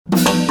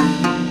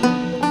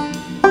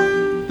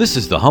This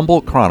is the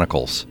Humboldt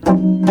Chronicles.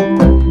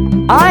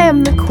 I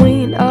am the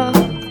queen of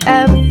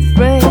everything.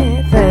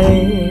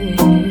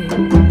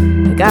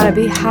 I gotta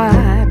be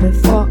high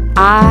before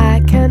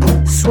I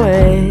can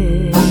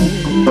swing.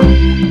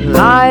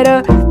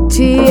 Lighter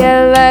tea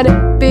and let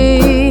it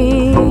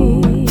be.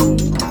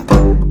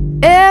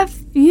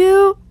 If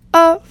you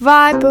a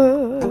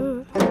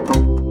viper.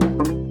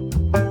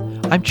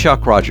 I'm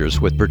Chuck Rogers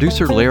with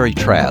producer Larry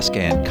Trask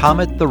and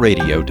Comet the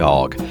Radio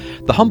Dog.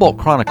 The Humboldt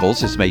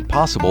Chronicles is made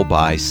possible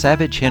by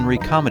Savage Henry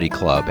Comedy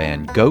Club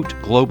and Goat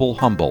Global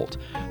Humboldt.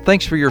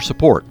 Thanks for your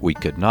support. We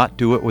could not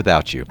do it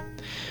without you.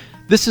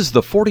 This is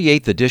the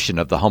 48th edition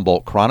of the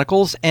Humboldt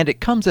Chronicles, and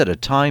it comes at a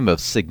time of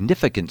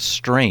significant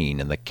strain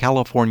in the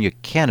California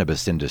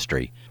cannabis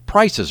industry.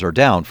 Prices are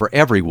down for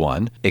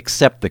everyone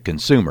except the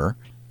consumer.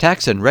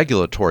 Tax and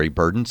regulatory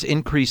burdens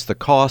increase the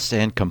cost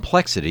and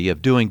complexity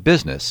of doing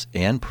business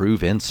and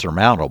prove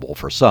insurmountable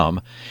for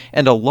some,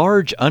 and a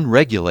large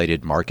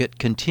unregulated market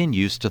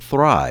continues to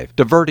thrive,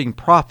 diverting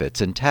profits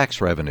and tax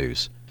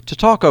revenues. To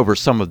talk over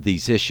some of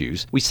these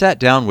issues, we sat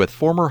down with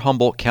former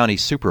Humboldt County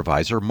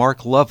Supervisor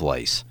Mark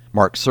Lovelace.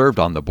 Mark served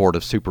on the Board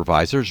of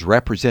Supervisors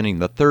representing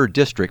the 3rd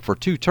District for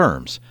 2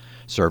 terms,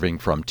 serving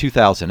from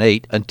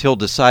 2008 until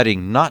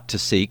deciding not to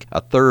seek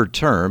a 3rd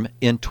term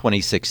in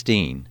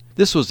 2016.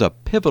 This was a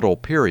pivotal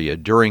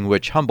period during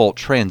which Humboldt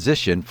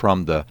transitioned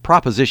from the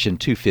Proposition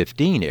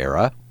 215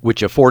 era,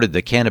 which afforded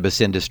the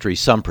cannabis industry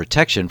some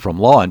protection from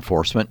law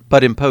enforcement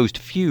but imposed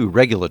few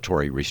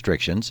regulatory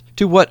restrictions,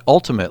 to what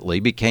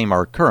ultimately became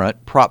our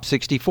current Prop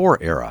 64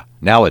 era.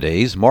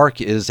 Nowadays, Mark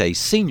is a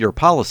Senior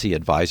Policy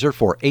Advisor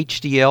for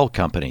HdL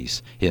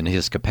Companies. In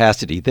his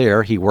capacity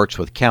there, he works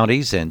with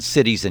counties and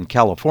cities in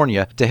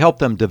California to help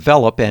them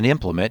develop and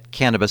implement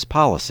cannabis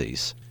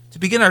policies. To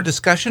begin our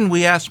discussion,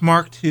 we asked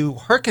Mark to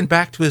hearken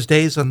back to his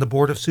days on the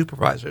Board of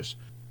Supervisors.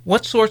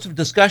 What sorts of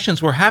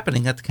discussions were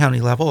happening at the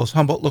county level as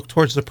Humboldt looked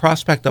towards the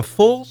prospect of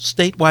full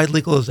statewide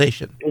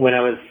legalization? When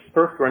I was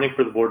first running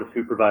for the Board of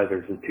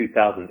Supervisors in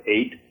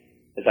 2008,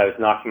 as I was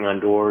knocking on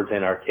doors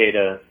in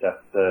Arcata,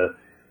 the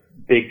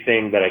big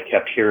thing that I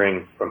kept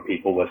hearing from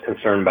people was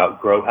concern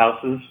about grow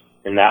houses,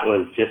 and that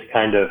was just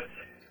kind of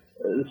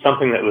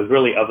something that was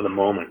really of the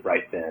moment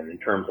right then in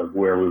terms of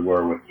where we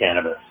were with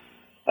cannabis.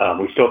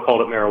 We still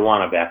called it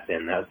marijuana back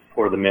then. That was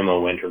before the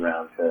memo went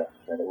around that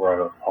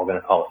we're all going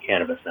to call it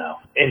cannabis now.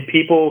 And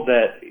people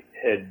that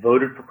had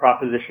voted for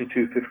Proposition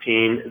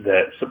 215,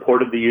 that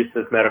supported the use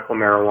of medical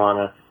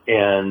marijuana,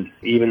 and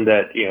even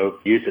that,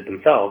 used it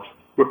themselves,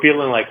 were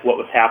feeling like what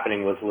was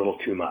happening was a little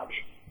too much.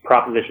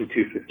 Proposition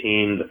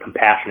 215, the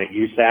Compassionate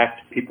Use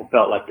Act, people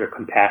felt like their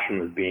compassion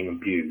was being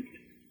abused.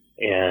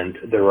 And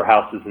there were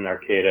houses in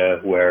Arcata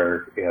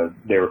where,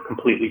 they were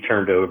completely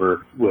turned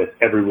over, with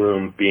every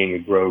room being a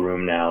grow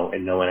room now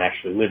and no one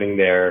actually living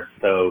there.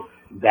 So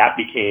that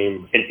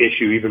became an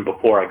issue even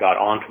before I got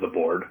onto the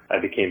board. I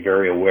became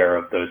very aware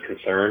of those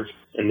concerns.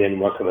 And then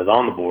once I was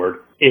on the board,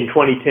 in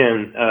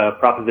 2010,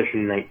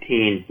 Proposition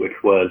 19,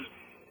 which was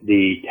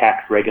the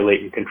Tax,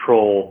 Regulate, and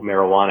Control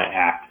Marijuana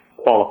Act,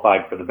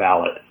 qualified for the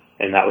ballot.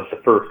 And that was the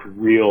first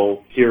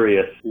real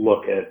serious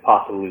look at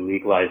possibly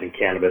legalizing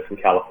cannabis in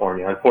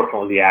California.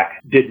 Unfortunately, the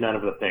act did none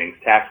of the things.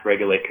 Tax,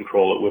 regulate,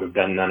 control, it would have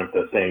done none of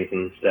those things,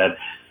 and instead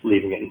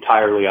leaving it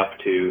entirely up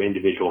to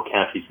individual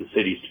counties and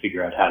cities to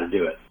figure out how to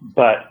do it.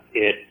 But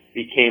it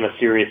became a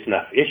serious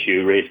enough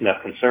issue, raised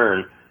enough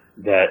concern,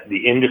 that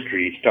the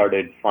industry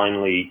started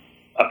finally,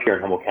 up here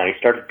in Humboldt County,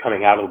 started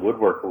coming out of the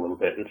woodwork a little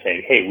bit and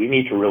saying, hey, we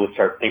need to really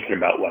start thinking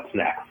about what's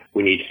next.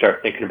 We need to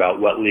start thinking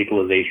about what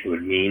legalization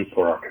would mean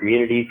for our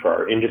community, for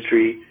our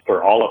industry,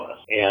 for all of us.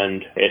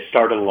 And it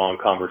started a long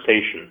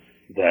conversation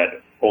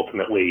that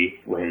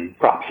ultimately, when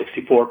Prop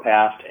 64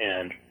 passed,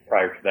 and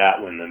prior to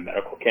that, when the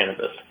Medical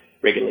Cannabis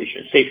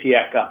Regulation and Safety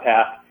Act got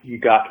passed, you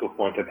got to a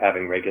point of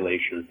having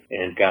regulation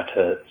and got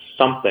to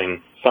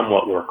something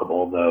somewhat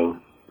workable, though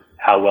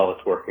how well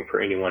it's working for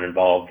anyone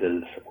involved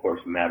is, of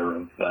course, a matter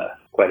of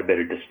quite a bit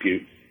of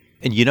dispute.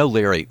 And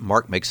Larry,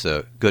 Mark makes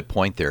a good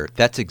point there.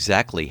 That's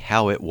exactly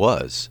how it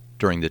was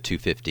during the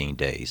 215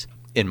 days.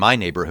 In my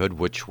neighborhood,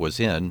 which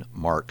was in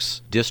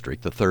Mark's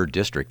district, the 3rd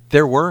District,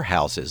 there were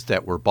houses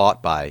that were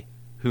bought by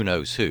who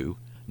knows who,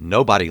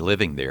 nobody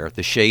living there,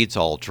 the shades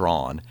all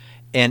drawn,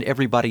 and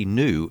everybody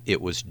knew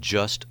it was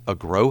just a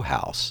grow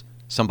house.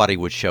 Somebody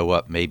would show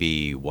up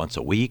maybe once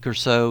a week or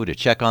so to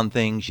check on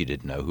things. You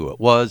didn't know who it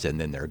was, and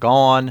then they're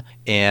gone.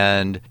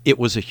 And it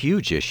was a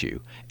huge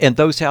issue. And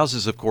those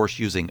houses, of course,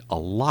 using a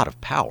lot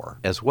of power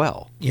as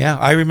well. Yeah,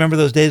 I remember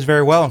those days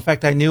very well. In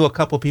fact, I knew a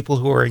couple people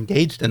who were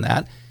engaged in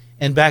that.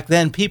 And back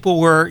then, people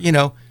were,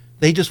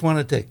 they just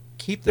wanted to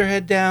keep their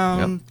head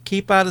down,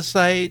 keep out of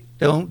sight,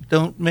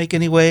 don't make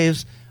any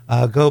waves,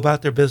 go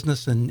about their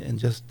business and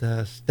just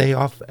stay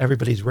off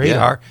everybody's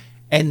radar. Yeah.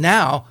 And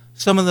now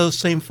some of those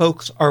same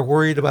folks are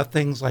worried about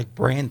things like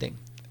branding.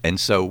 And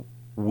so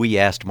we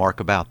asked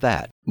Mark about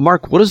that.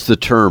 Mark, what does the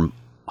term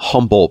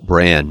Humboldt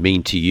Brand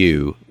mean to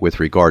you with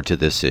regard to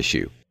this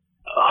issue?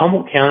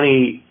 Humboldt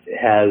County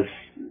has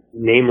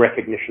name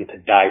recognition to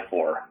die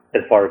for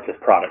as far as this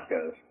product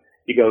goes.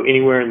 You go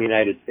anywhere in the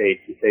United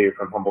States, you say you're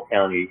from Humboldt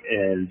County,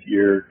 and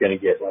you're going to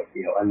get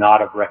a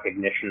nod of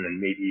recognition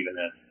and maybe even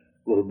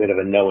a little bit of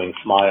a knowing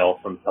smile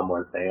from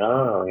someone saying,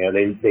 oh,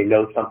 they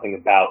know something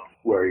about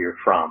where you're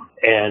from.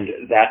 And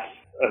that's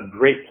a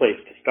great place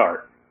to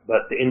start.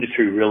 But the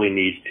industry really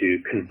needs to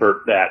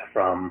convert that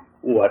from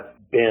what's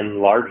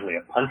been largely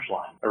a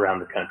punchline around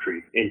the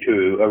country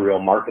into a real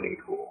marketing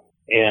tool.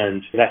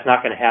 And that's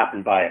not going to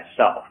happen by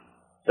itself.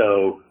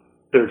 So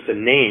there's the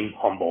name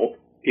Humboldt.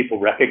 People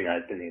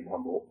recognize the name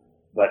Humboldt,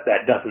 but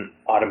that doesn't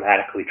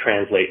automatically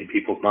translate in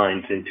people's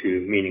minds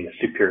into meaning a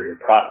superior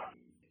product.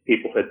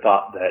 People had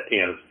thought that,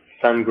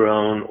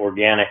 sun-grown,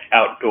 organic,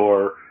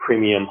 outdoor,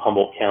 premium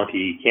Humboldt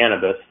County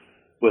cannabis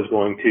was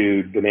going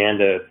to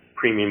demand a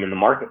premium in the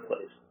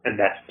marketplace, and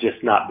that's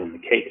just not been the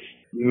case.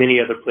 Many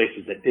other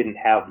places that didn't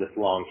have this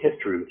long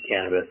history with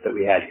cannabis that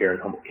we had here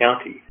in Humboldt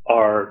County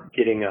are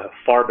getting a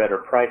far better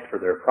price for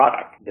their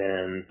product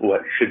than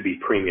what should be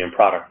premium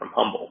product from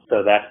Humboldt.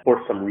 So that's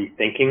forced some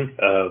rethinking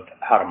of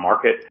how to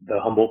market the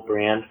Humboldt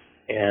brand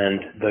and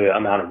the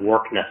amount of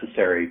work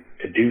necessary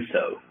to do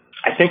so.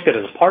 I think that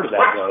as a part of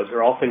that, though,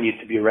 there also needs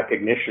to be a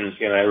recognition.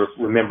 I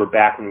remember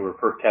back when we were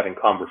first having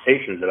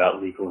conversations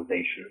about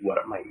legalization, what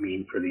it might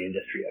mean for the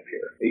industry up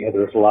here.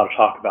 There was a lot of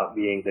talk about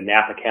being the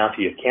Napa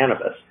County of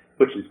cannabis,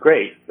 which is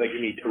great, but you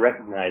need to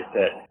recognize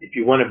that if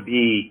you want to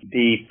be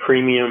the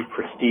premium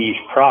prestige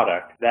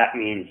product, that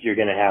means you're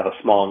going to have a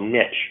small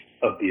niche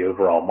of the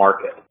overall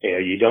market.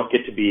 You don't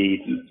get to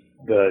be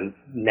the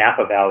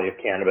Napa Valley of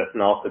cannabis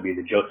and also be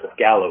the Joseph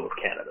Gallo of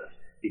cannabis.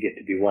 You get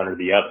to be one or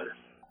the other.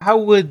 How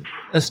would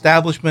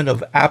establishment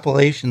of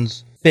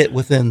appellations fit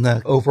within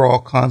the overall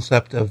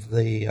concept of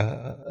the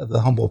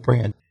Humboldt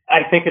brand?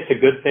 I think it's a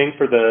good thing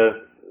for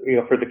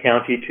the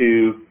county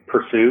to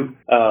pursue.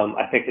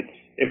 I think it's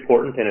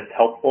important and it's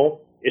helpful.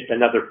 It's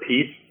another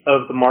piece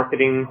of the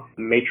marketing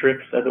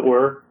matrix, as it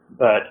were.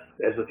 But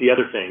as with the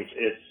other things,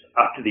 it's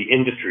up to the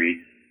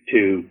industry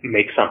to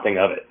make something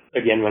of it.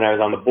 Again, when I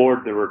was on the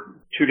board, there were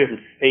two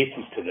different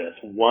faces to this.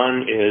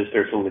 One is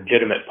there's a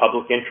legitimate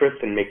public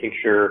interest in making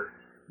sure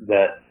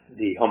that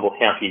the Humboldt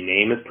County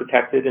name is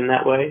protected in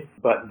that way.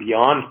 But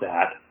beyond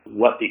that,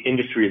 what the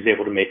industry is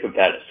able to make of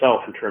that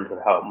itself in terms of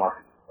how it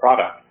markets the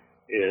product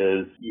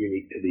is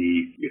unique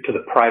to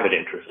the private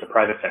interest, the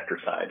private sector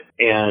side.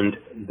 And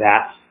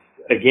that's,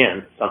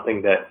 again,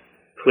 something that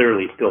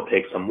clearly still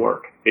takes some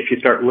work. If you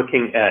start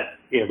looking at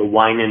the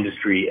wine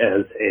industry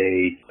as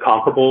a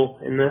comparable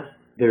in this,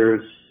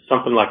 there's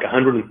something like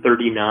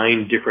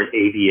 139 different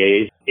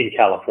AVAs in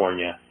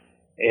California.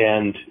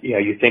 And,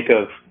 you think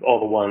of all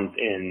the ones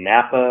in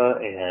Napa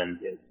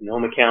and in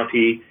Sonoma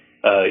County,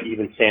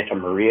 even Santa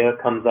Maria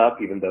comes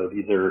up, even though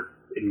these are,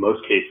 in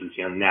most cases,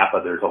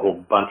 Napa, there's a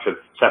whole bunch of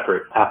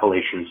separate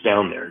appellations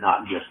down there,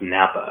 not just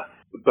Napa.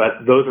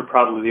 But those are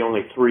probably the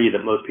only three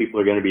that most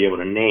people are going to be able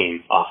to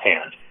name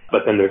offhand.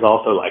 But then there's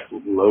also like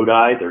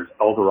Lodi, there's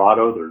El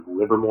Dorado, there's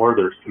Livermore,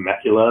 there's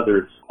Temecula,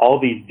 there's all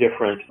these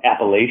different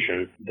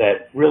appellations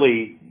that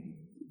really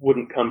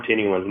wouldn't come to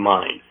anyone's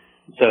mind.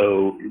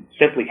 So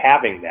simply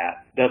having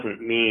that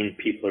doesn't mean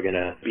people are going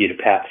to beat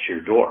a path to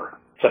your door.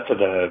 It's up to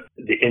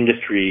the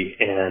industry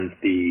and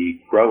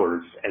the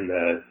growers and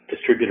the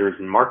distributors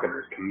and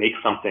marketers to make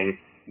something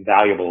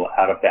valuable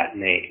out of that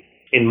name.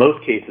 In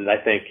most cases, I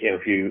think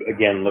if you,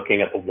 again,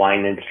 looking at the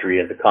wine industry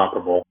as a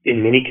comparable,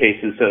 in many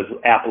cases, those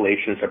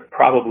appellations are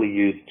probably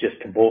used just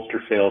to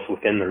bolster sales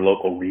within their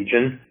local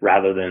region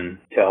rather than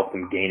to help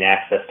them gain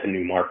access to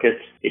new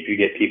markets. If you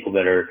get people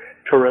that are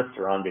tourists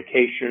or on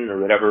vacation or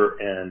whatever,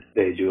 and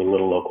they do a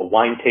little local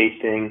wine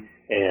tasting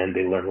and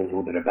they learn a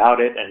little bit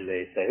about it and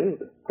they say, oh,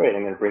 that's great,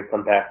 I'm going to bring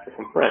some back to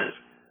some friends.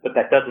 But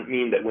that doesn't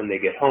mean that when they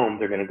get home,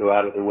 they're going to go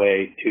out of their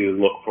way to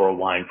look for a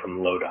wine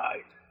from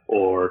Lodi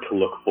or to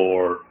look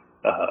for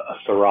a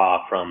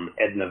Syrah from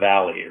Edna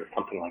Valley or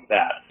something like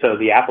that. So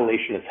the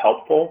appellation is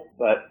helpful,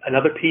 but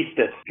another piece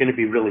that's going to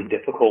be really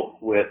difficult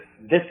with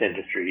this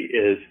industry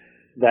is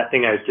that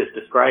thing I was just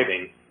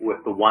describing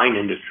with the wine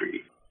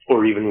industry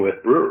or even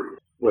with breweries,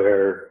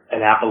 where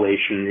an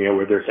appellation,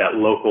 where there's that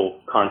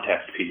local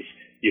context piece.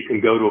 You can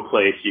go to a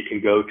place, you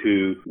can go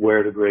to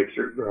where the grapes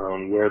are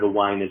grown, where the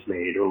wine is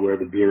made, or where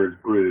the beer is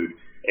brewed,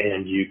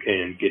 and you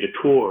can get a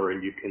tour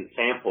and you can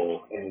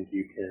sample and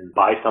you can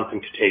buy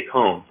something to take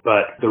home.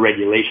 But the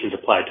regulations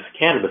applied to the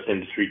cannabis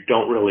industry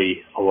don't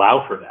really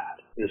allow for that.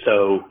 And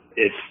so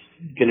it's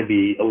going to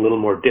be a little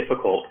more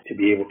difficult to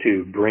be able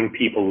to bring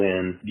people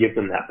in, give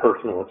them that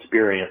personal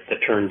experience that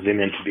turns them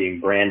into being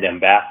brand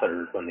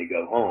ambassadors when they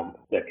go home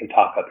that can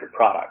talk up your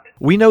product.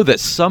 We know that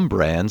some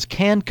brands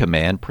can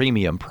command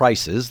premium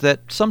prices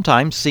that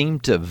sometimes seem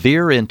to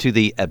veer into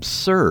the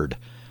absurd.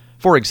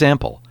 For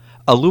example,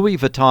 a Louis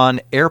Vuitton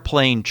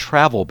airplane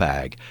travel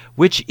bag,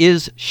 which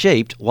is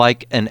shaped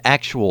like an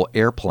actual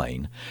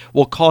airplane,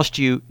 will cost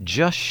you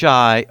just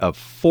shy of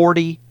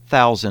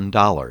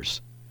 $40,000.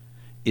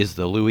 Is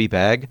the Louis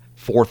bag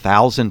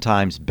 4,000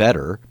 times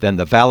better than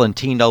the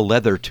Valentino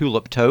leather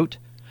tulip tote?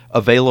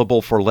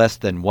 Available for less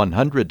than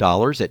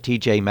 $100 at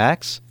TJ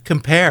Maxx.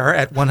 Compare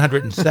at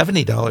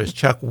 $170,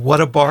 Chuck.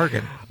 What a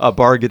bargain. A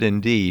bargain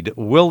indeed.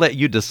 We'll let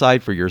you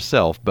decide for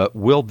yourself, but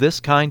will this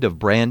kind of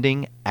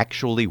branding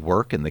actually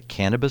work in the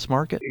cannabis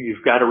market?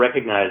 You've got to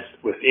recognize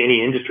with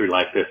any industry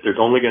like this, there's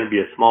only going to be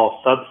a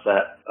small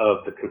subset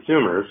of the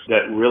consumers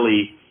that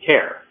really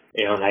care.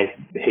 And I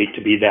hate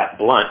to be that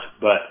blunt,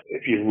 but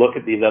if you look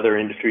at these other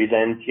industries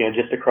and,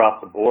 just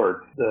across the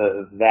board,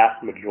 the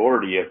vast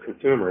majority of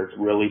consumers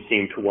really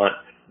seem to want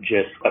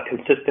just a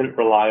consistent,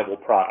 reliable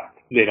product.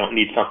 They don't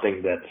need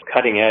something that's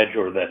cutting edge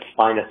or that's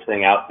finest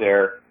thing out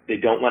there. They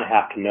don't want to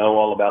have to know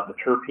all about the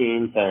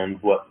terpenes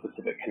and what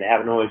specific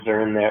cannabinoids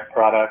are in their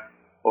product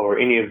or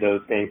any of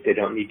those things. They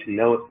don't need to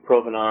know its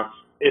provenance.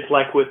 It's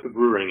like with the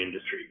brewing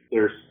industry.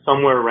 There's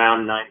somewhere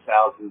around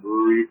 9,000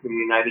 breweries in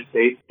the United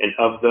States, and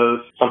of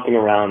those, something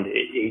around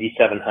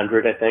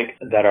 8,700, I think,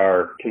 that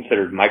are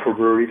considered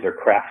microbreweries or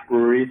craft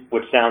breweries,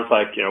 which sounds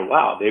like,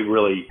 wow, they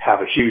really have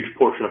a huge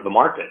portion of the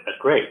market. That's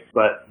great.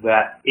 But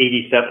that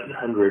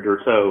 8,700 or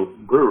so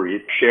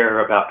breweries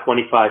share about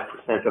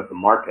 25% of the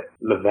market.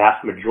 The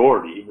vast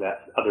majority,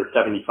 that other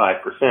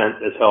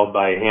 75%, is held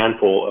by a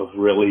handful of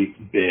really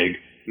big,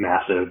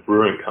 massive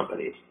brewing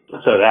companies.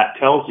 So that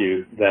tells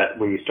you that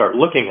when you start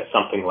looking at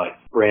something like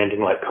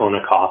branding like Kona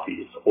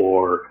Coffees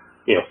or,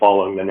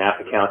 following the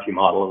Napa County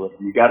model,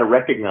 you got to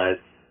recognize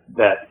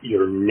that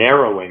you're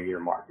narrowing your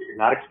market. You're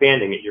not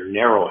expanding it, you're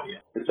narrowing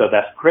it. And so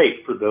that's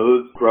great for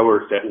those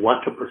growers that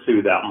want to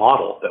pursue that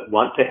model, that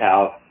want to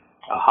have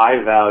a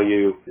high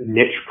value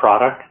niche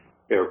product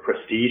or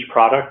prestige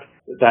product.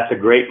 That's a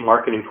great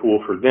marketing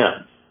tool for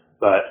them.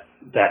 But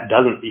that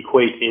doesn't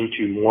equate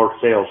into more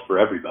sales for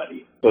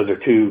everybody. Those are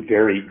two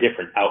very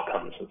different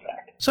outcomes, in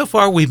fact. So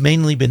far, we've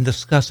mainly been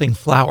discussing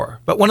flower,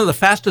 but one of the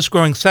fastest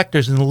growing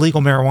sectors in the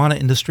legal marijuana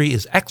industry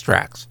is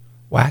extracts.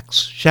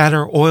 Wax,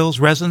 shatter, oils,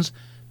 resins.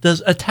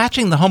 Does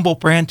attaching the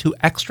Humboldt brand to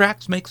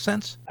extracts make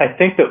sense? I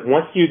think that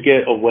once you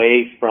get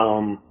away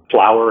from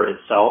flower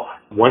itself,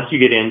 once you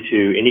get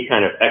into any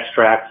kind of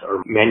extracts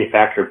or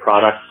manufactured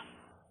products,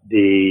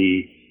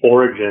 the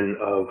origin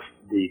of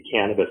the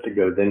cannabis that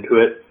goes into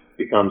it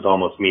becomes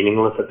almost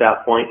meaningless at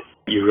that point.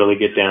 You really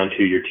get down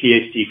to your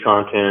THC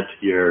content,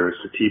 your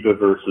sativa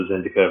versus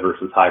indica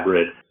versus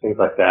hybrid, things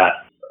like that.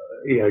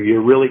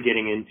 You're really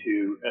getting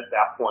into, at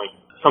that point,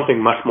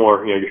 something much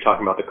more, you're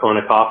talking about the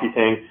Kona coffee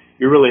thing.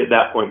 You're really at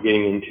that point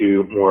getting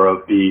into more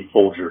of the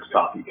Folgers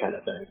coffee kind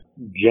of thing.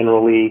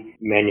 Generally,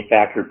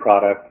 manufactured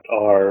products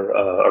are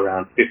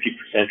around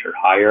 50% or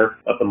higher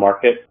of the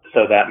market.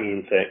 So that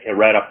means that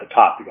right off the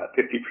top, you got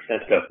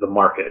 50% of the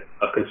market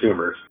of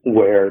consumers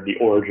where the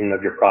origin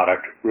of your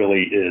product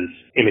really is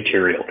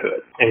immaterial to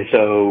it. And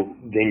so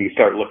then you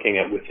start looking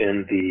at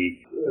within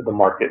the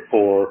market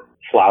for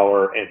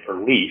flower and for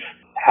leaf,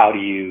 how do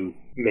you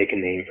make a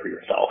name for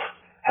yourself?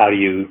 How do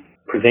you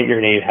present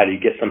your name? How do you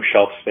get some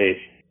shelf space?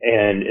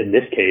 And in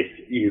this case,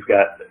 you've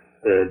got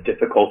the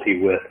difficulty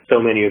with so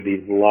many of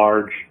these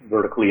large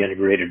vertically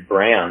integrated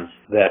brands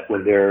that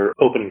when they're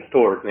opening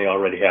stores, they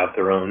already have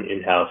their own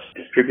in-house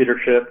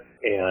distributorship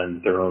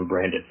and their own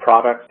branded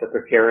products that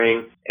they're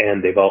carrying.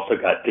 And they've also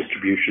got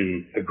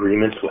distribution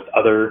agreements with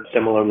other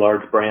similar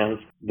large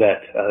brands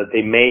that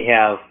they may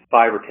have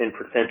 5 or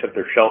 10% of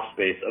their shelf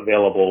space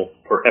available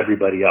for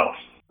everybody else.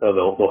 So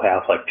they'll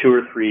have like 2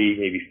 or 3,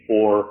 maybe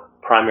 4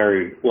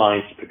 primary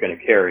lines that they're going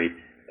to carry.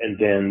 And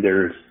then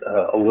there's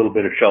a little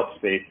bit of shelf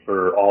space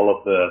for all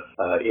of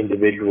the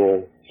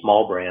individual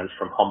small brands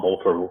from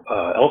Humboldt or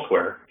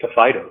elsewhere to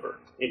fight over.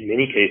 In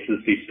many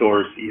cases, these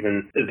stores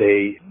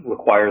they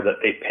require that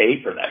they pay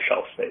for that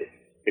shelf space.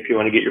 If you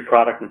want to get your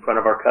product in front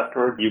of our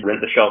customers, you rent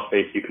the shelf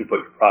space, you can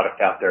put your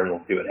product out there and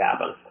we'll see what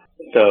happens.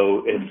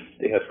 So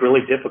it's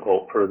really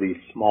difficult for these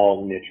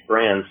small niche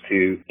brands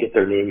to get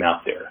their name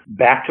out there.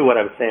 Back to what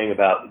I was saying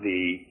about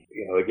the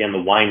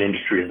wine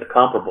industry is a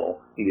comparable.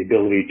 The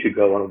ability to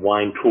go on a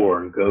wine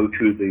tour and go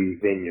to the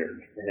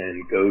vineyard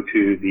and go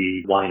to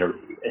the winery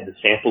and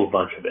sample a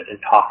bunch of it and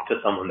talk to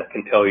someone that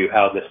can tell you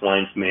how this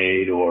wine's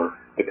made or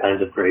the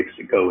kinds of grapes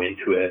that go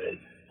into it and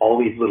all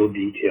these little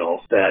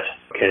details that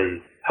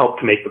can help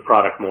to make the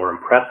product more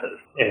impressive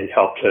and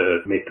help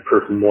to make the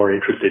person more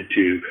interested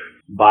to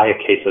buy a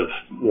case of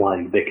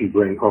wine they can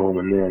bring home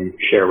and then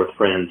share with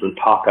friends and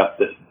talk up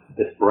this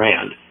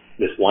brand,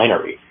 this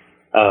winery.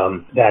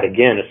 That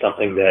again is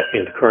something that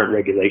the current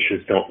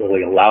regulations don't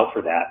really allow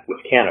for that with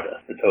cannabis.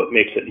 And so it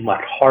makes it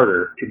much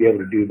harder to be able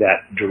to do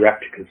that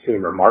direct to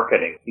consumer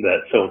marketing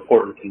that's so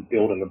important in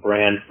building a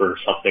brand for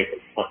something that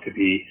wants to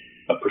be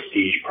a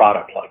prestige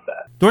product like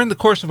that. During the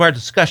course of our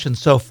discussion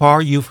so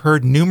far, you've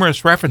heard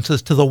numerous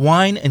references to the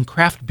wine and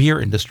craft beer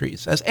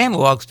industries as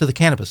analogs to the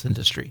cannabis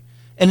industry.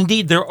 And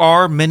indeed, there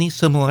are many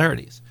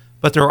similarities.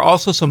 But there are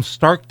also some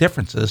stark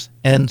differences,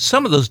 and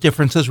some of those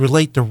differences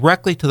relate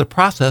directly to the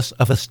process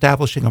of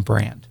establishing a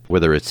brand.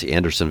 Whether it's the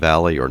Anderson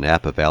Valley or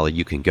Napa Valley,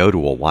 you can go to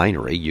a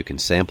winery, you can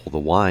sample the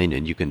wine,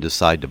 and you can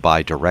decide to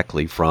buy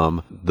directly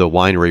from the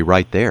winery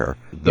right there,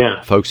 the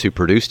folks who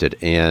produced it.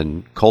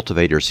 And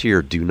cultivators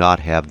here do not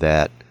have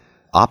that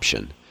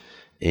option.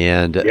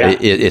 And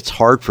it's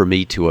hard for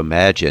me to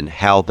imagine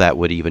how that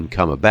would even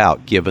come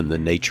about given the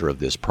nature of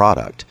this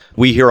product.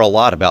 We hear a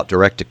lot about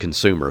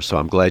direct-to-consumer, so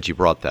I'm glad you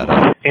brought that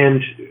up.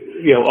 And,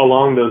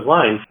 along those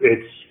lines,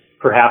 it's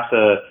perhaps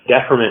a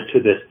detriment to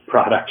this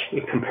product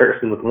in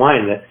comparison with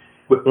wine, that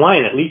with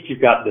wine, at least you've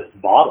got this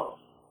bottle,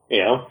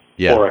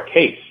 or a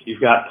case.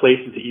 You've got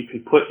places that you can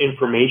put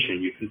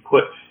information, you can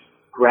put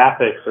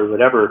graphics or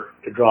whatever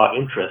to draw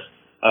interest.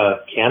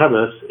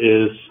 Cannabis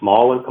is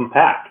small and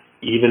compact,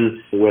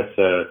 even with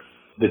the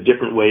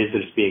different ways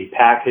that it's being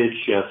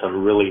packaged,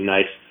 some really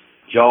nice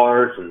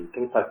jars and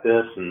things like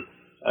this, and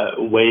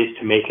ways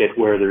to make it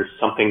where there's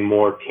something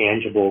more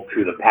tangible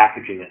to the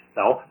packaging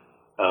itself,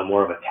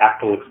 more of a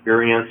tactile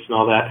experience and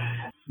all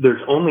that.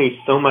 There's only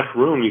so much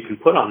room you can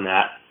put on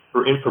that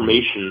for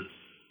information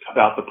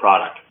about the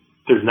product.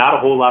 There's not a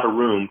whole lot of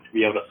room to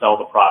be able to sell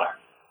the product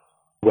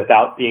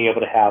without being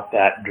able to have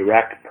that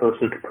direct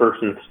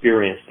person-to-person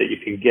experience that you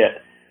can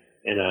get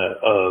in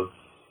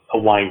a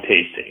wine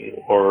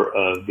tasting or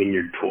a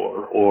vineyard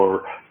tour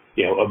or,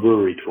 a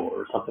brewery tour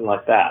or something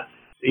like that.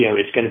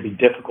 It's going to be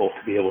difficult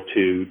to be able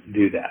to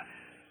do that.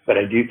 But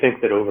I do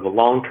think that over the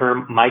long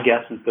term, my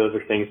guess is those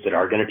are things that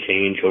are going to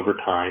change over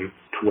time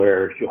to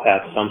where you'll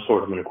have some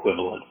sort of an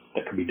equivalent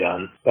that can be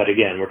done. But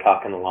again, we're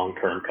talking a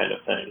long-term kind of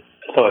thing.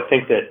 So I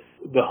think that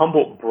the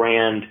Humboldt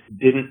brand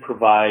didn't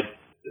provide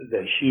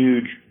the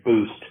huge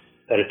boost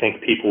that I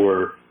think people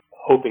were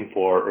hoping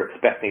for or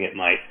expecting it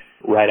might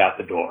right out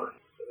the door.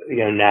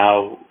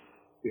 Now,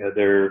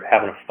 they're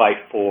having a fight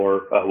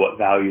for what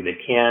value they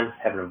can,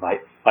 having a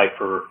fight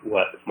for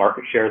what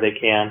market share they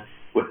can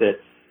with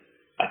it.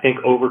 I think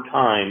over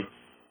time,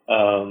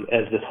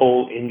 as this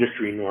whole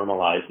industry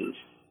normalizes,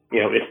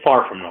 it's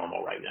far from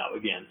normal right now.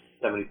 Again,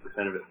 70%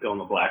 of it's still in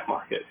the black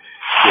market.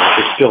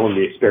 It's still in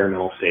the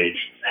experimental stage,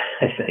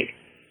 I think.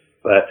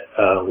 But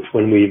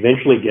when we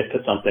eventually get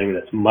to something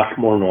that's much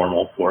more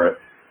normal for it,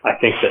 I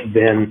think that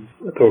then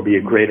there will be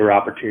a greater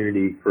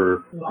opportunity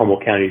for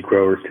Humboldt County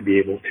growers to be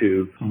able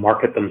to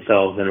market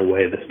themselves in a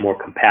way that's more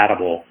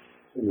compatible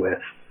with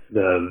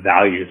the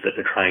values that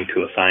they're trying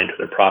to assign to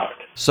their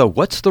product. So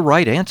what's the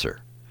right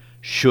answer?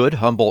 Should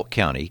Humboldt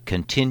County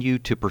continue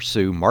to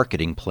pursue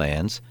marketing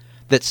plans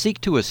that seek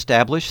to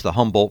establish the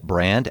Humboldt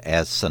brand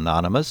as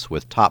synonymous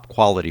with top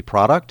quality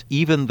product,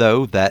 even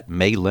though that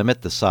may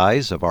limit the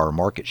size of our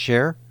market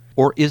share?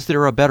 Or is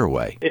there a better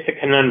way? It's a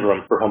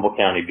conundrum for Humboldt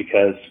County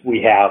because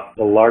we have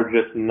the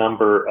largest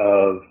number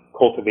of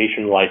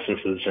cultivation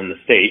licenses in the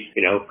state,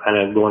 kind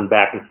of going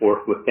back and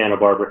forth with Santa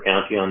Barbara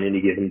County on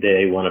any given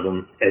day. One of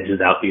them edges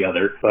out the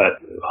other.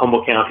 But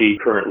Humboldt County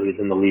currently is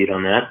in the lead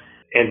on that.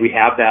 And we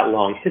have that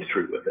long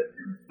history with it.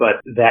 But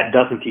that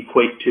doesn't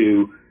equate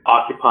to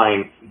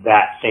occupying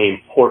that same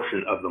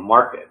portion of the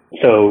market.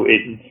 So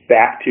it's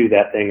back to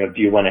that thing of,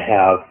 do you want to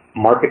have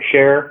market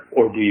share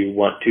or do you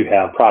want to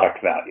have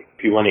product value?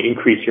 If you want to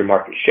increase your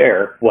market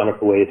share, one of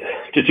the ways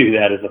to do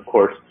that is, of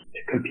course,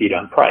 to compete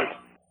on price.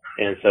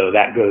 And so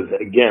that goes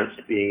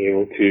against being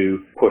able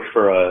to push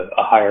for a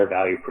higher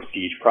value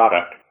prestige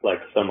product like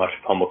so much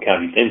of Humboldt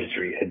County's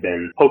industry had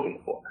been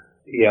hoping for.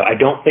 I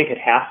don't think it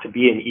has to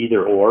be an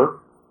either or.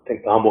 I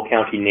think the Humboldt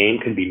County name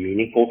can be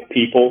meaningful to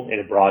people in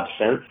a broad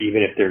sense,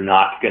 even if they're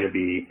not going to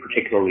be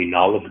particularly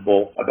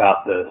knowledgeable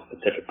about the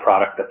specific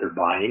product that they're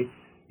buying.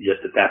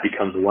 Just that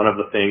becomes one of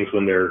the things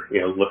when they're,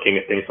 looking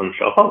at things on the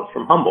shelf. Oh, it's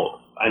from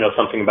Humboldt. I know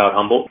something about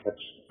Humboldt. That's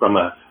from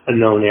a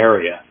known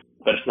area,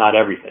 but it's not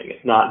everything.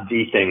 It's not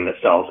the thing that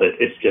sells it.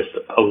 It's just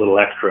a little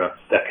extra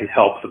that can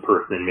help the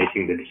person in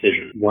making the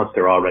decision once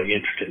they're already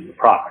interested in the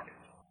product.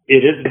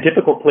 It is a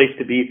difficult place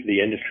to be for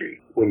the industry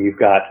when you've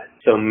got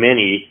so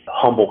many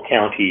Humboldt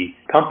County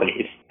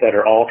companies that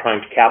are all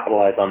trying to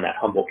capitalize on that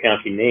Humboldt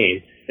County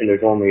name, and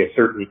there's only a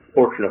certain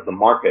portion of the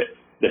market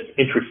that's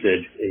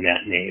interested in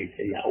that name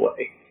in that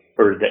way,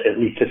 or that at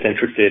least is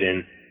interested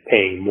in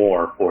paying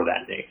more for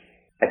that name.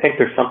 I think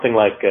there's something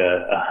like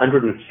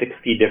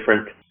 160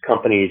 different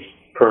companies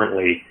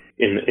currently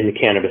in the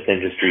cannabis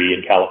industry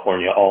in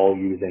California, all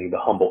using the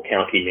Humboldt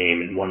County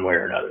name in one way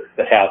or another,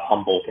 that have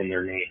Humboldt in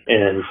their name.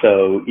 And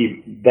so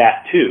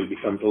that too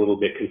becomes a little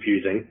bit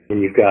confusing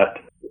when you've got,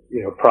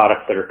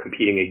 products that are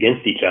competing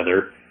against each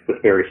other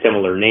with very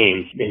similar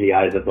names in the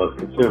eyes of most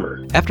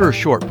consumers. After a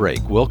short break,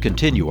 we'll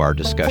continue our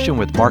discussion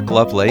with Mark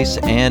Lovelace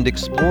and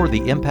explore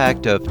the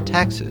impact of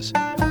taxes,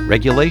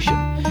 regulation,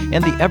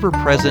 and the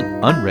ever-present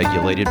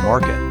unregulated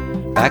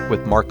market. Back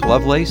with Mark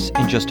Lovelace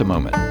in just a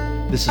moment.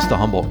 This is the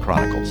Humboldt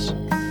Chronicles.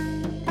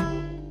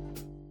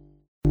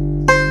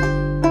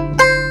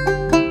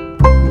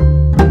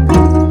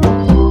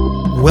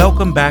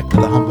 Welcome back to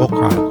the Humboldt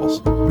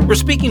Chronicles. We're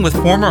speaking with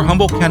former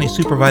Humboldt County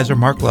Supervisor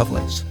Mark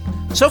Lovelace.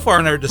 So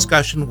far in our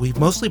discussion, we've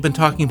mostly been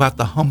talking about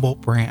the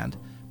Humboldt brand.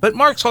 But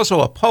Mark's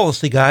also a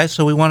policy guy,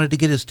 so we wanted to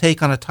get his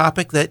take on a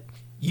topic that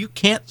you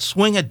can't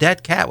swing a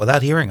dead cat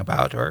without hearing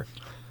about, or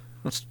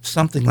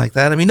something like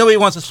that. I mean, nobody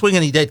wants to swing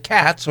any dead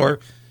cats or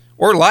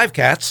or live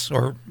cats,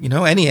 or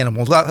any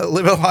animals,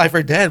 live alive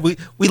or dead. We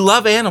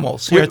love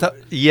animals here.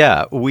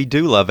 Yeah, we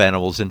do love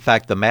animals. In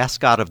fact, the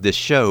mascot of this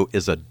show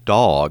is a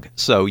dog.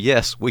 So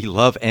yes, we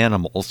love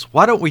animals.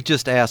 Why don't we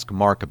just ask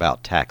Mark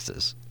about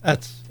taxes?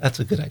 That's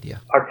a good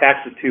idea. Are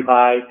taxes too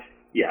high?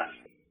 Yes.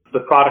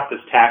 The product is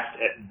taxed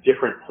at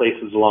different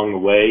places along the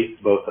way,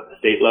 both at the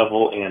state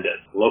level and at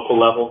the local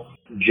level.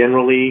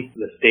 Generally,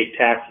 the state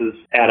taxes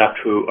add up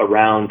to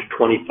around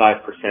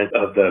 25%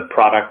 of the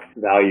product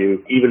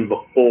value, even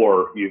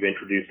before you've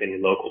introduced any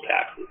local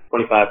taxes.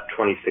 25 to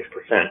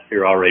 26%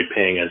 you're already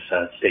paying as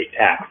state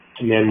tax.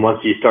 And then once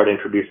you start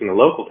introducing the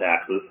local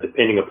taxes,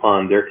 depending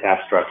upon their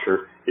tax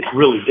structure, it's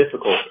really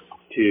difficult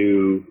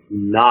to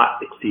not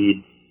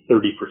exceed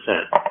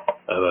 30%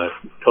 of a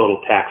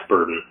total tax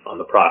burden on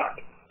the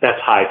product.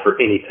 That's high for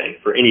anything,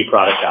 for any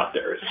product out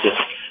there. It's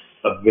just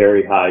a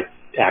very high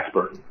tax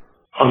burden.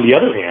 On the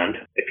other hand,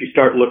 if you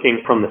start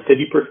looking from the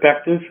city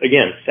perspective,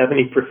 again,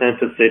 70%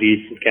 of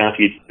cities and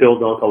counties still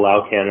don't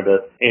allow cannabis.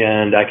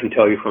 And I can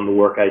tell you from the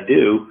work I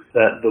do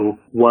that the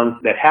ones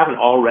that haven't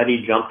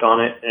already jumped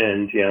on it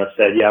and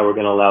said, yeah, we're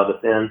going to allow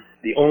this in,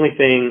 the only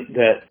thing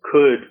that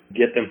could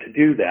get them to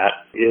do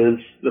that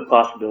is the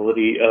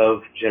possibility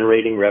of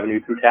generating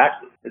revenue through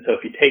taxes. And so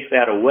if you take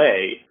that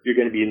away, you're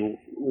going to be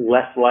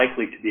less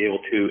likely to be able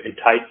to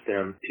entice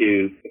them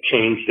to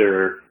change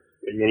their,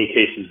 in many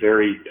cases,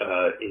 very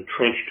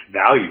entrenched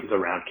values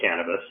around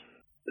cannabis.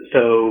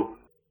 So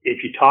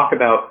if you talk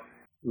about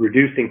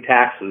reducing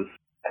taxes,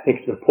 I think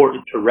it's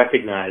important to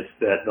recognize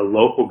that the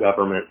local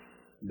government,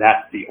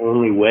 that's the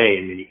only way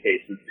in many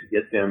cases to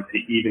get them to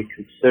even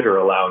consider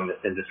allowing this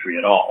industry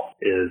at all,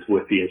 is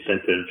with the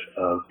incentive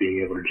of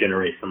being able to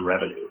generate some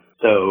revenue.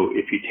 So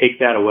if you take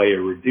that away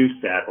or reduce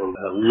that or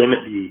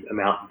limit the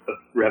amount of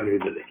revenue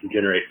that they can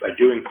generate by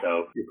doing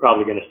so, you're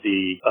probably going to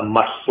see a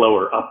much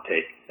slower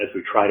uptake as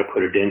we try to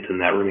put a dent in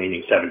that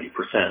remaining 70%.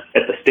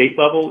 At the state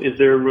level, is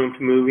there room to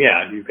move?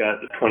 Yeah, you've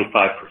got the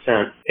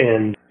 25%.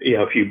 And,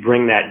 if you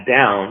bring that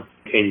down,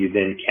 can you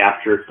then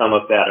capture some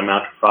of that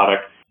amount of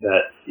product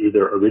that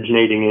either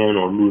originating in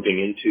or moving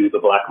into the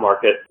black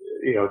market?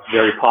 It's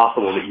very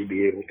possible that you'd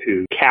be able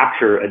to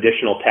capture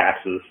additional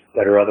taxes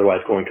that are otherwise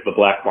going to the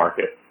black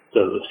market.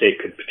 So the state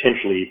could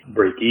potentially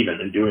break even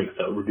in doing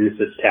so, reduce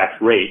its tax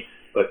rate,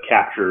 but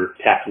capture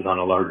taxes on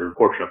a larger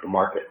portion of the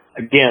market.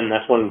 Again,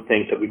 that's one of the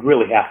things that we'd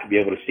really have to be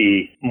able to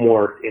see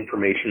more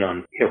information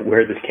on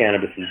where this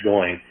cannabis is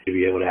going to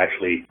be able to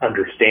actually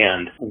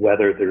understand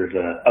whether there's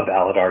a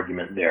valid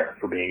argument there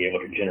for being able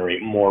to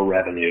generate more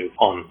revenue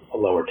on a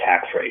lower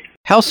tax rate.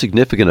 How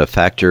significant a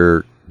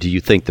factor do you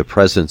think the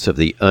presence of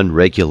the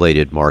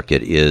unregulated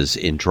market is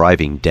in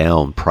driving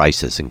down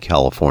prices in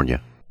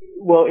California?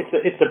 Well,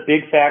 it's a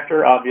big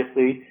factor,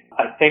 obviously.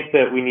 I think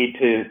that we need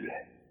to,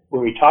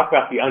 when we talk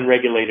about the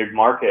unregulated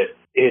market,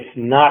 it's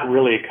not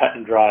really a cut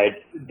and dried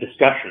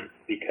discussion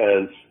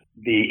because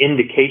the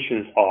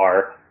indications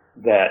are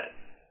that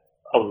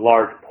a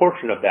large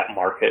portion of that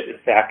market, in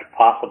fact,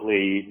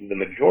 possibly the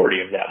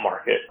majority of that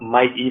market,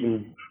 might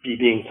even be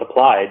being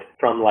supplied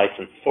from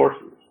licensed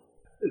sources.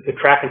 The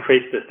track and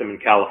trace system in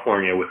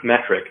California with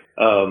Metric,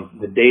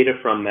 the data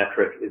from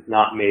Metric is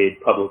not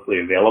made publicly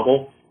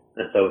available.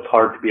 And so it's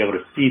hard to be able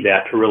to see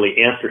that to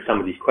really answer some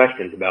of these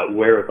questions about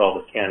where is all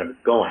this cannabis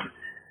going.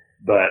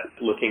 But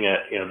looking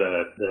at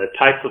the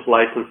types of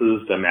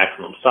licenses, the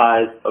maximum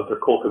size of their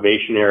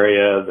cultivation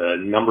area,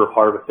 the number of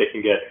harvests they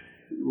can get,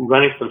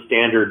 running some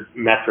standard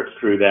metrics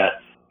through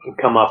that will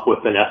come up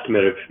with an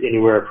estimate of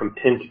anywhere from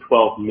 10 to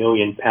 12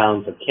 million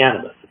pounds of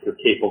cannabis that they're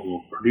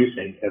capable of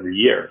producing every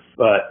year.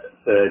 But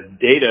the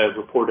data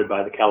reported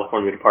by the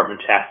California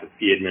Department of Tax and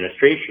Fee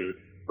Administration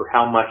for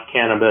how much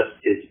cannabis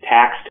is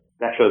taxed,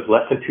 that shows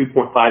less than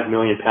 2.5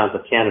 million pounds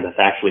of cannabis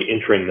actually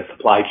entering the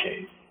supply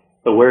chain.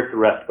 So where's the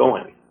rest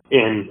going?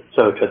 And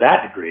so to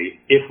that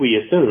degree, if we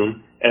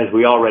assume, as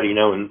we already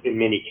know in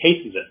many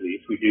cases at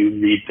least, we do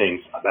read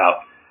things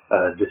about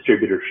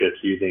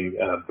distributorships using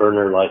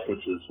burner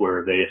licenses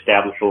where they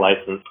establish a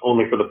license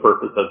only for the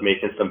purpose of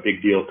making some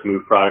big deal to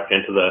move product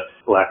into the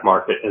black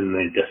market and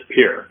then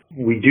disappear.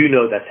 We do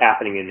know that's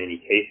happening in many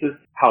cases.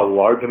 How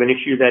large of an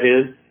issue that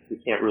is, we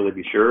can't really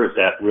be sure. Is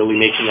that really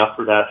making up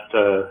for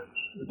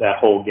that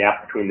whole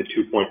gap between the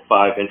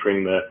 2.5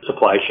 entering the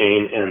supply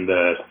chain and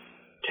the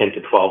 10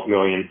 to 12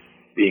 million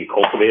being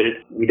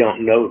cultivated? We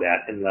don't know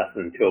that unless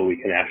until we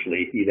can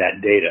actually see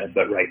that data.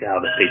 But right now,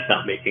 the state's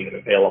not making it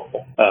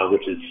available,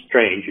 which is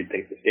strange. You'd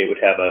think the state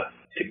would have a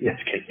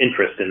significant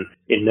interest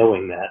in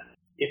knowing that.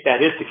 If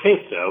that is the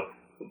case, though,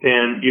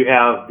 then you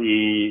have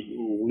the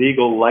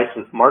legal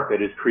licensed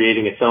market is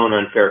creating its own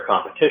unfair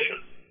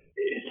competition.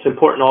 It's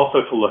important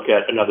also to look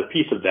at another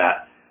piece of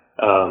that.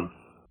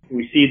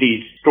 We see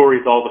these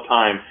stories all the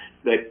time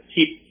that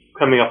keep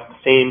coming up with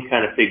the same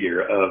kind of figure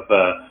of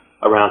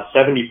around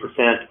 70%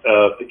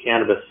 of the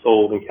cannabis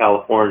sold in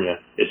California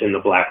is in the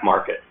black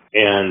market.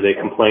 And they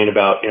complain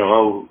about,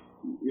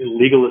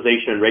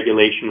 legalization and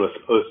regulation was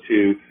supposed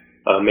to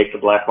make the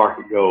black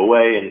market go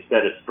away, and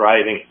instead it's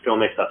thriving. It still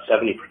makes up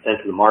 70%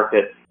 of the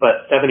market.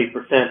 But 70%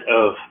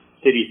 of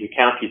cities and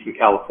counties in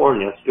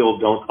California still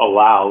don't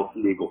allow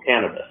legal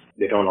cannabis.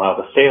 They don't allow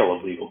the sale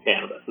of legal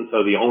cannabis. And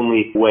so the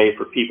only way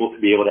for people to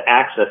be able to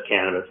access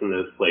cannabis in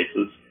those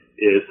places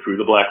is through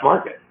the black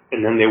market.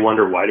 And then they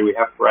wonder, why do we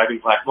have a thriving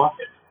black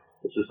market?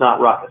 This is not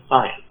rocket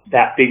science.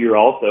 That figure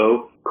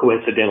also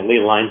coincidentally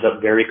lines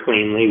up very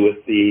cleanly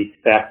with the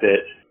fact that,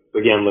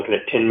 again, looking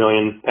at 10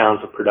 million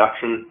pounds of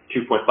production,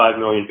 2.5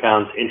 million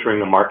pounds entering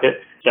the market,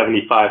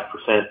 75%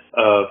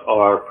 of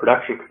our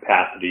production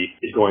capacity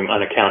is going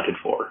unaccounted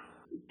for.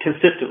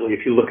 Consistently,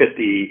 if you look at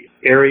the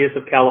areas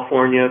of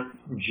California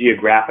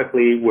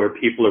geographically where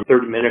people are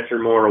 30 minutes or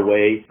more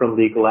away from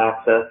legal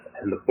access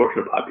and the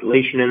portion of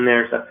population in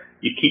there, so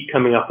you keep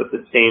coming up with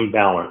the same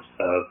balance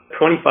of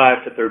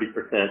 25 to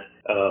 30%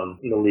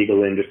 in the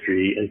legal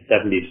industry and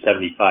 70 to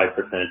 75%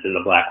 in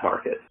the black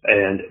market.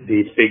 And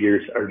these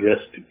figures are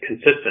just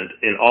consistent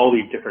in all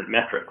these different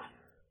metrics,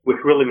 which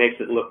really makes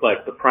it look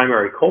like the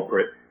primary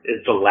culprit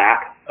is the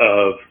lack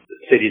of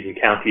cities and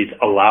counties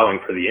allowing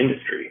for the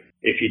industry.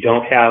 If you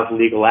don't have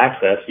legal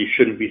access, you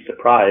shouldn't be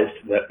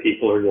surprised that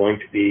people are going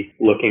to be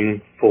looking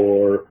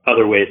for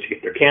other ways to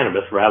get their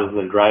cannabis rather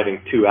than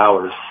driving 2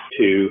 hours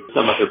to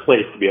some other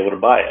place to be able to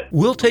buy it.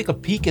 We'll take a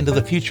peek into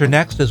the future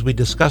next as we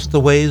discuss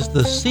the ways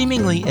the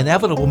seemingly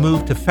inevitable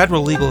move to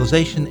federal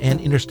legalization and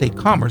interstate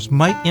commerce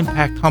might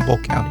impact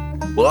Humboldt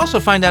County. We'll also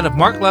find out if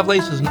Mark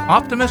Lovelace is an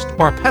optimist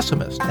or a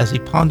pessimist as he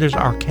ponders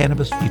our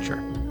cannabis future.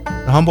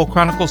 The Humboldt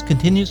Chronicles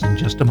continues in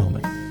just a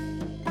moment.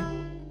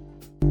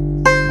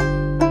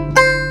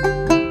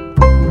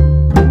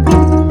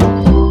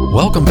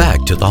 Welcome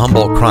back to the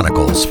Humboldt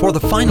Chronicles. For the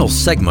final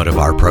segment of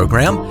our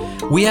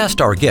program, we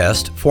asked our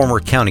guest, former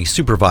county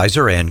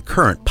supervisor and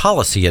current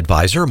policy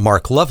advisor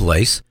Mark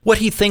Lovelace, what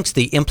he thinks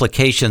the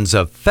implications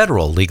of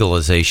federal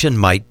legalization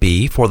might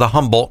be for the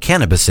Humboldt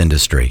cannabis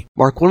industry.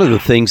 Mark, one of the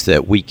things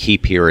that we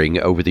keep hearing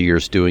over the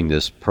years doing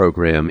this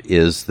program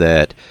is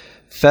that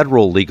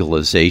federal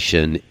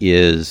legalization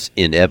is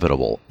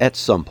inevitable at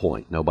some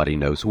point. Nobody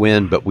knows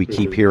when, but we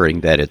keep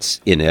hearing that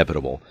it's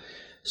inevitable.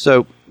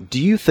 So,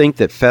 do you think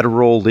that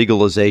federal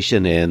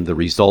legalization and the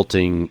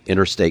resulting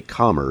interstate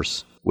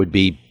commerce would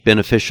be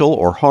beneficial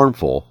or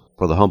harmful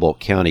for the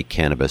Humboldt County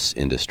cannabis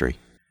industry?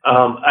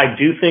 I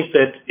do think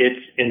that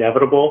it's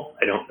inevitable.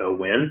 I don't know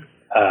when,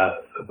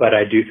 but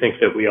I do think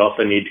that we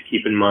also need to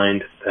keep in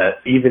mind that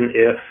even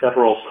if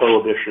federal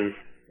prohibition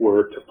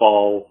were to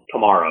fall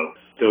tomorrow,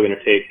 it's still going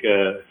to take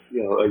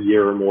a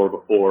year or more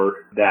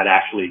before that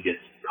actually gets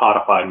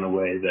codified in a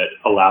way that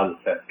allows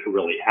that to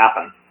really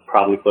happen.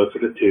 Probably closer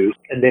to 2.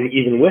 And then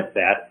even with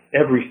that,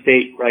 every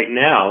state right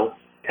now,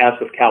 as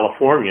with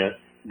California,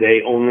 they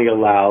only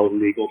allow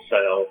legal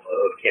sale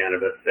of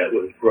cannabis that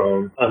was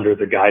grown under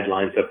the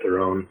guidelines of their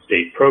own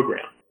state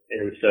program.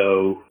 And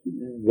so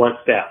once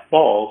that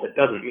falls, it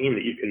doesn't mean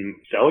that you can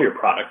sell your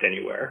product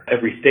anywhere.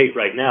 Every state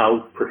right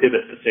now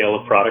prohibits the sale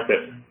of product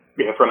that,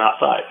 from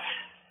outside.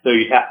 So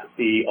you have to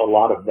see a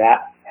lot of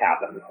that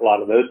happen, a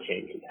lot of those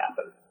changes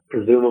happen.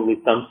 Presumably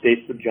some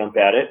states would jump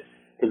at it.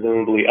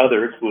 Presumably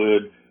others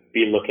would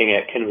be looking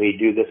at, can we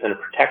do this in a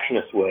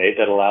protectionist way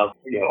that allows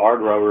our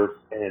growers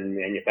and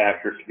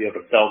manufacturers to be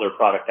able to sell their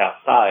product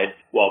outside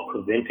while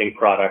preventing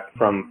product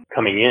from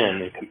coming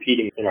in and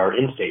competing in our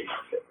in-state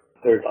market.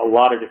 There's a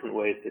lot of different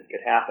ways this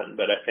could happen,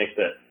 but I think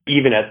that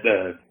even at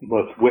the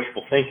most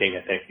wishful thinking,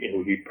 I think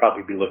you'd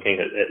probably be looking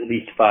at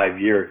least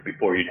 5 years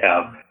before you'd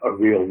have a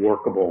real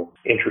workable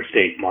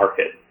interstate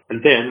market.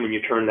 And then when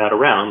you turn that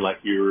around, like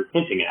you're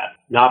hinting at,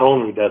 not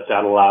only does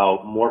that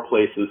allow more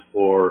places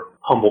for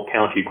Humboldt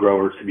County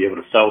growers to be able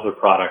to sell their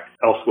product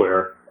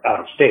elsewhere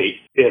out of state,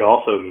 it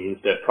also means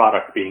that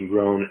product being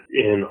grown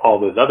in all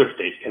those other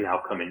states can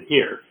now come in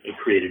here and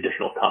create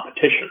additional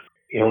competition.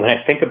 When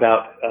I think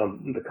about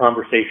the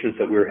conversations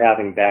that we were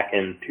having back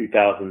in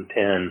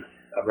 2010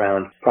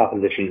 around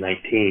Proposition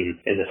 19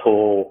 and this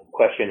whole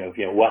question of,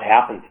 what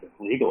happens if it's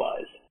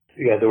legalized?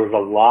 There was a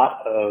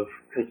lot of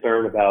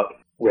concern about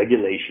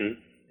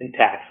regulation and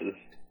taxes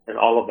and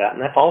all of that,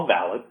 and that's all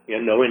valid.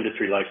 No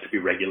industry likes to be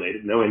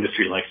regulated. No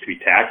industry likes to be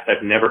taxed.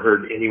 I've never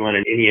heard anyone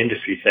in any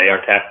industry say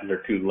our taxes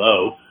are too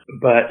low.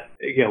 But,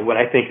 what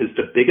I think is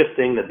the biggest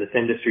thing that this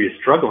industry is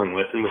struggling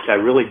with, and which I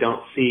really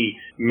don't see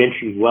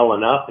mentioned well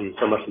enough in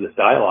so much of this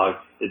dialogue,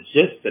 it's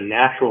just the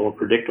natural and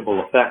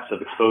predictable effects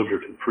of exposure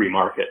to the free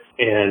market.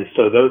 And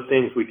so those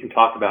things we can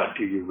talk about.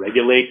 Do you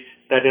regulate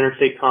that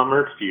interstate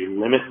commerce? Do you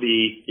limit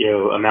the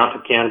amount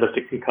of cannabis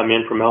that can come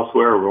in from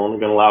elsewhere? We're only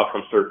going to allow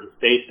from certain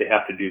states. They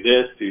have to do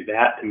this, do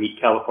that to meet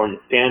California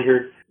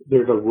standards.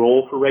 There's a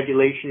role for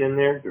regulation in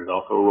there. There's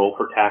also a role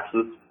for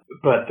taxes.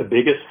 But the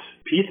biggest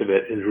piece of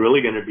it is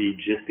really going to be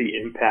just the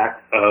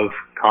impact of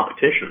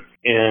competition.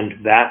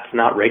 And that's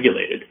not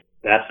regulated.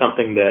 That's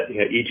something that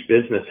each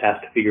business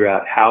has to figure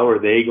out. How are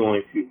they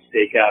going to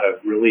stake out a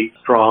really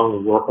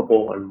strong,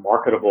 workable, and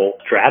marketable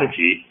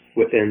strategy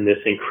within this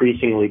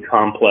increasingly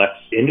complex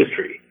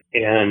industry?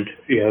 And,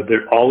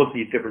 there are all of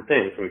these different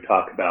things. When we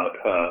talk about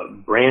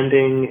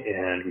branding,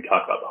 and we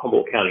talk about the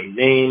Humboldt County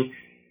name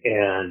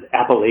and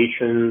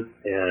appellations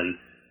and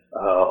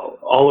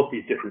all of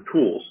these different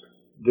tools,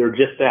 they're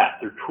just that.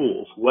 They're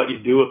tools. What you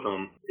do with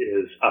them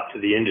is up to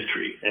the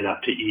industry and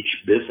up to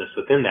each business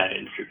within that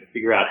industry to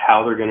figure out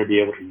how they're going to be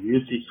able to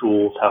use these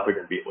tools, how they're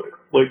going to be able to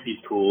exploit these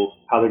tools,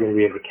 how they're going to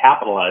be able to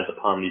capitalize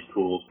upon these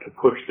tools to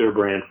push their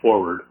brand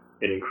forward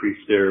and increase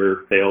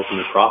their sales and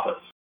their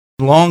profits.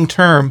 Long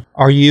term,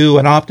 are you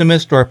an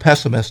optimist or a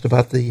pessimist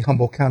about the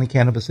Humboldt County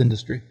cannabis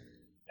industry?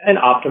 An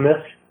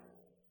optimist,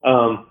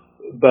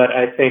 but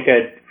I think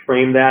I'd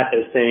frame that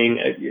as saying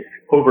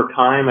over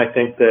time, I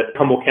think that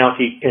Humboldt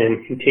County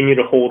can continue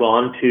to hold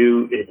on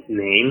to its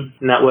name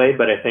in that way,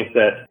 but I think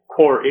that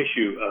core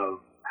issue of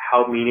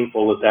how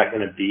meaningful is that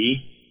going to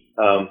be,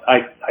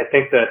 I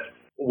think that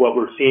what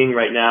we're seeing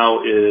right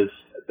now is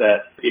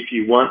that if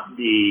you want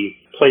the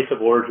place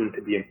of origin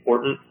to be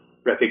important,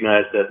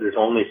 recognize that there's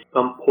only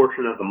some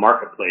portion of the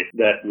marketplace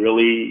that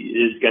really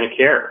is going to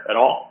care at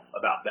all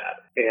about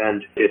that.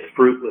 And it's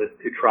fruitless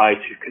to try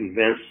to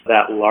convince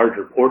that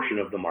larger portion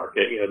of the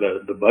market,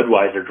 the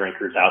Budweiser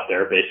drinkers out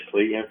there,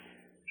 basically.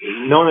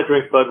 No one that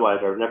drinks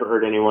Budweiser, I've never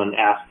heard anyone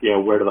ask,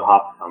 where do the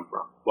hops come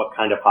from? What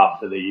kind of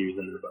hops do they use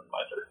in their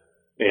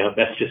Budweiser?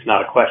 That's just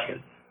not a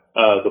question.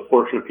 The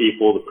portion of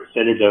people, the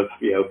percentage of,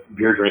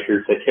 beer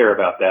drinkers that care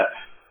about that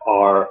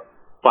are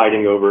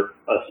fighting over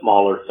a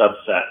smaller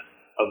subset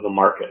of the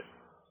market.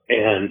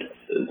 And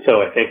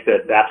so I think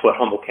that that's what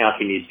Humboldt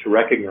County needs to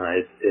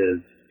recognize is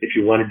if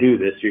you want to do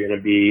this, you're going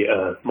to be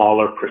a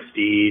smaller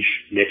prestige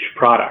niche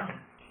product.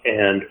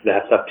 And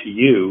that's up to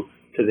you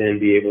to then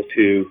be able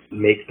to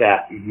make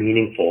that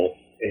meaningful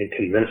and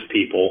convince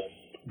people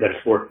that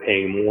it's worth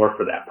paying more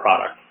for that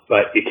product.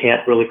 But you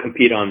can't really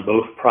compete on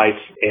both price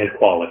and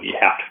quality. You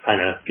have to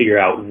kind of figure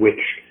out which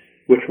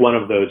one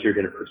of those you're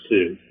going to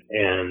pursue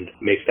and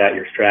make that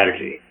your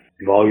strategy,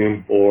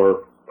 volume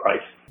or price.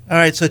 All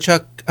right, so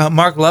Chuck,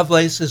 Mark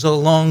Lovelace is a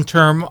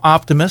long-term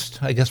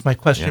optimist. I guess my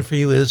question for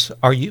you is,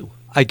 are you?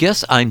 I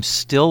guess I'm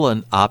still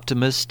an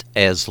optimist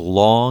as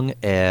long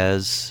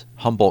as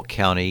Humboldt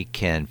County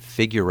can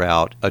figure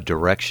out a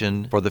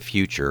direction for the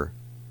future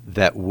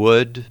that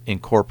would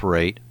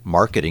incorporate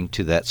marketing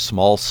to that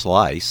small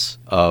slice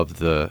of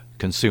the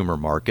consumer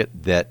market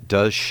that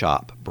does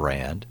shop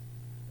brand,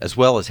 as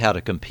well as how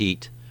to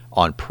compete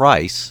on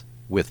price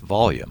with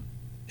volume.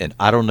 And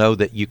I don't know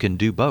that you can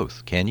do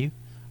both, can you?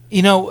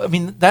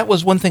 That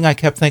was one thing I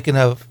kept thinking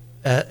of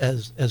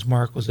as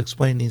Mark was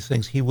explaining these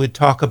things. He would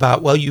talk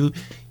about, well, you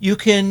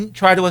can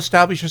try to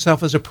establish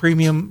yourself as a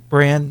premium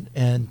brand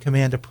and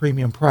command a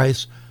premium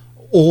price,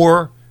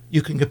 or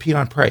you can compete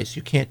on price.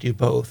 You can't do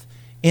both.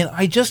 And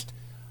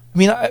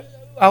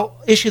I'll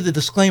issue the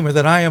disclaimer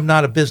that I am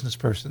not a business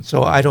person,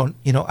 so I don't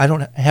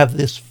have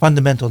this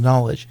fundamental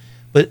knowledge.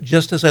 But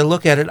just as I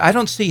look at it, I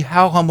don't see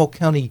how Humboldt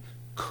County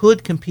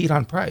could compete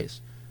on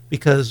price,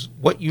 because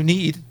what you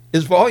need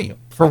is volume.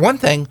 For one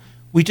thing,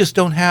 we just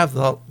don't have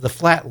the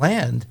flat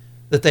land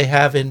that they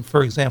have in,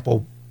 for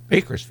example,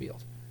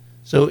 Bakersfield.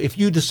 So if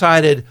you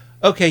decided,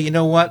 okay, you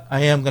know what,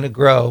 I am going to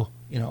grow,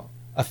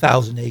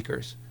 1,000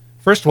 acres.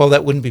 First of all,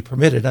 that wouldn't be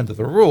permitted under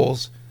the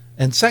rules.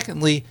 And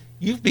secondly,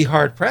 you'd be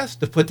hard-pressed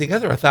to put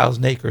together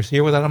 1,000 acres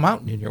here without a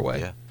mountain in your way.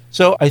 Yeah.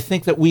 So I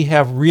think that we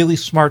have really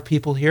smart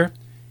people here,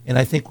 and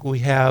I think we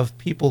have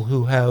people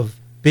who have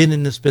been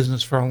in this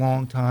business for a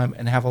long time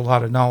and have a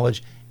lot of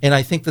knowledge, and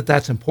I think that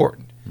that's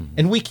important. Mm-hmm.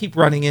 And we keep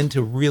running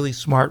into really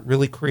smart,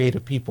 really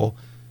creative people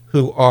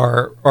who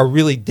are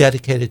really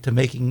dedicated to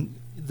making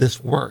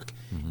this work.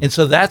 Mm-hmm. And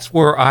so that's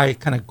where I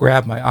kind of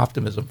grab my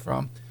optimism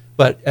from.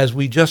 But as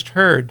we just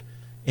heard,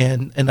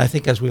 and I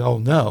think as we all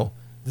know,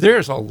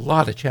 there's a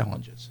lot of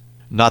challenges.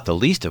 Not the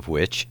least of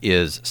which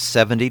is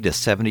 70 to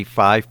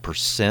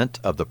 75%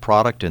 of the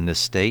product in this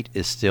state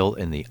is still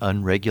in the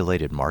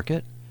unregulated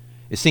market.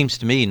 It seems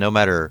to me no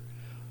matter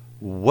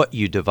what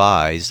you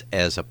devise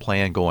as a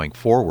plan going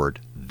forward,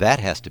 that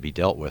has to be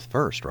dealt with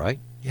first, right?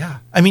 Yeah.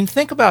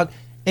 Think about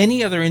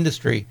any other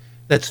industry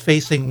that's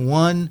facing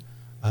one,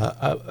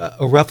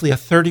 roughly a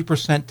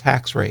 30%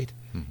 tax rate,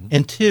 mm-hmm.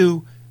 and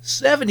two,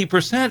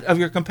 70% of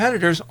your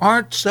competitors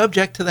aren't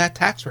subject to that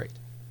tax rate.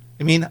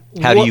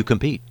 How do you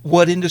compete?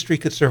 What industry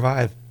could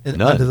survive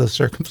under those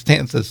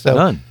circumstances? So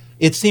None.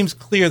 It seems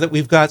clear that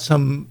we've got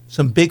some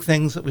big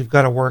things that we've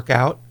got to work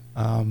out.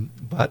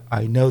 But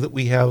I know that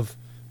we have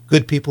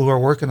good people who are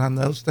working on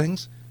those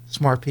things,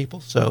 smart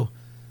people. So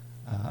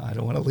I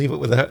don't want to leave it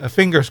with a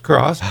fingers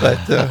crossed, but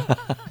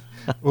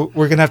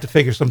we're going to have to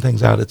figure some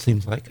things out, it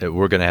seems like.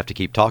 We're going to have to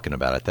keep talking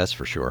about it, that's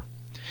for sure.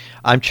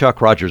 I'm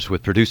Chuck Rogers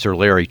with producer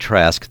Larry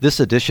Trask. This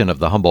edition of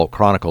the Humboldt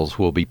Chronicles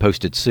will be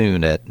posted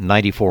soon at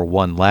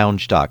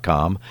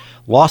 941lounge.com,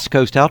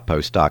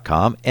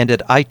 lostcoastoutpost.com, and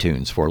at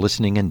iTunes for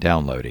listening and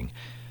downloading.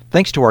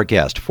 Thanks to our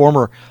guest,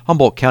 former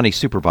Humboldt County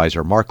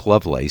Supervisor Mark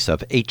Lovelace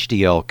of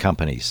HdL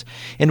Companies.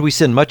 And we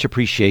send much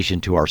appreciation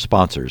to our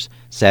sponsors,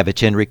 Savage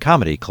Henry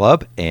Comedy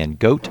Club and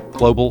Goat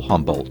Global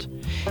Humboldt.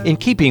 In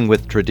keeping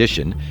with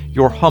tradition,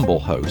 your humble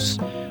hosts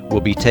will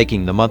be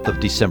taking the month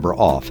of December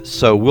off,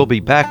 so we'll be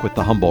back with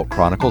the Humboldt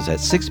Chronicles at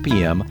 6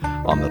 p.m.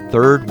 on the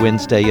third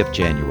Wednesday of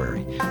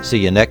January. See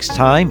you next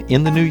time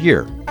in the new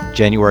year,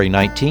 January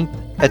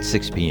 19th at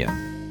 6 p.m.